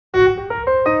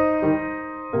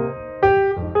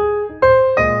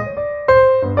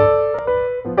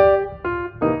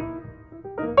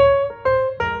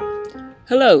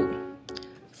Hello.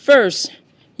 First,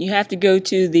 you have to go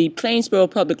to the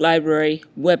Plainsboro Public Library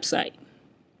website.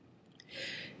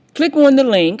 Click on the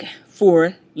link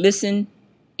for Listen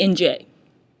NJ.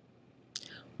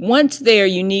 Once there,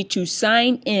 you need to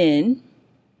sign in.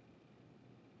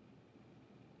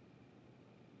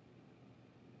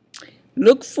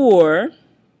 Look for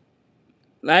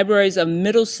Libraries of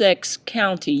Middlesex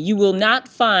County. You will not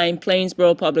find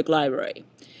Plainsboro Public Library.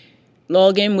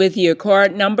 Log in with your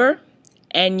card number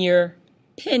and your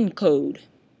PIN code.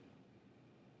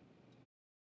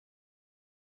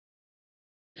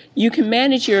 You can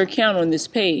manage your account on this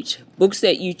page. Books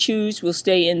that you choose will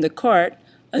stay in the cart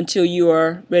until you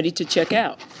are ready to check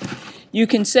out. You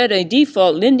can set a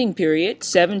default lending period,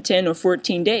 7, 10, or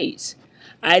 14 days.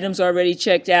 Items already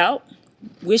checked out,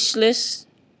 wish list,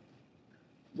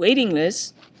 waiting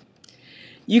list.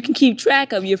 You can keep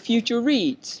track of your future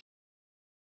reads.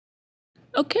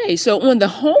 Okay, so on the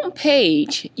home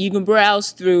page, you can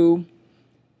browse through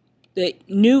the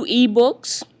new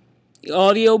eBooks, the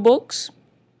audiobooks,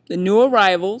 the new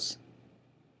arrivals,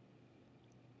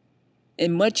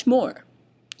 and much more.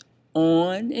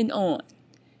 On and on.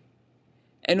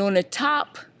 And on the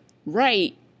top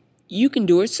right, you can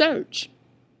do a search.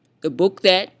 The book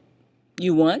that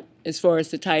you want, as far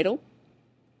as the title,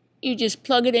 you just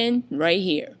plug it in right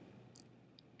here.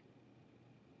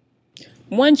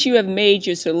 Once you have made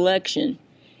your selection,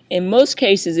 in most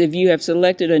cases, if you have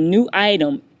selected a new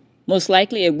item, most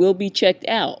likely it will be checked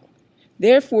out.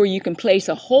 Therefore, you can place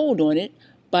a hold on it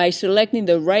by selecting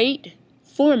the right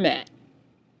format.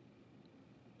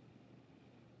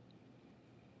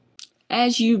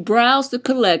 As you browse the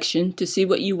collection to see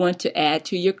what you want to add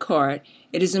to your cart,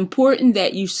 it is important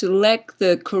that you select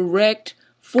the correct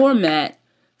format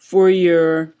for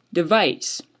your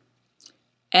device.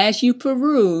 As you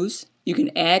peruse, you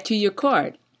can add to your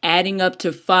cart, adding up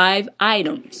to 5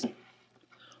 items.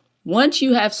 Once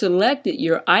you have selected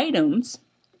your items,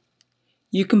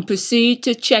 you can proceed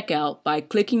to checkout by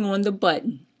clicking on the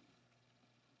button,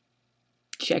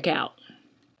 Checkout.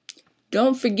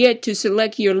 Don't forget to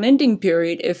select your lending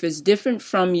period if it's different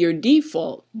from your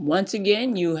default. Once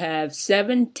again, you have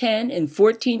 7, 10, and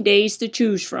 14 days to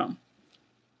choose from.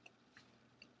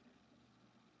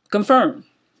 Confirm.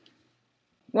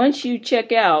 Once you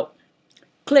check out,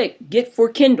 click Get for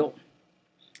Kindle.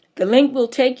 The link will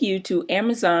take you to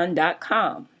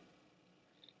Amazon.com.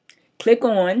 Click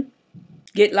on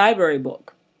Get Library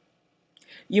Book.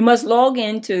 You must log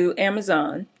in to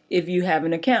Amazon if you have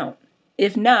an account.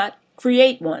 If not,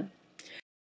 create one.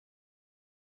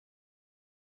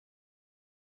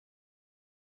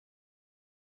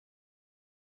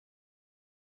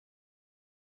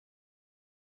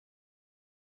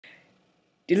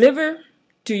 Deliver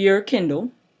to your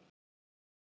Kindle.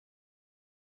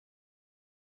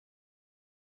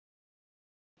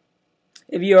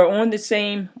 If you are on the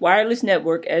same wireless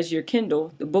network as your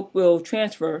Kindle, the book will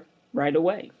transfer right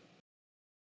away.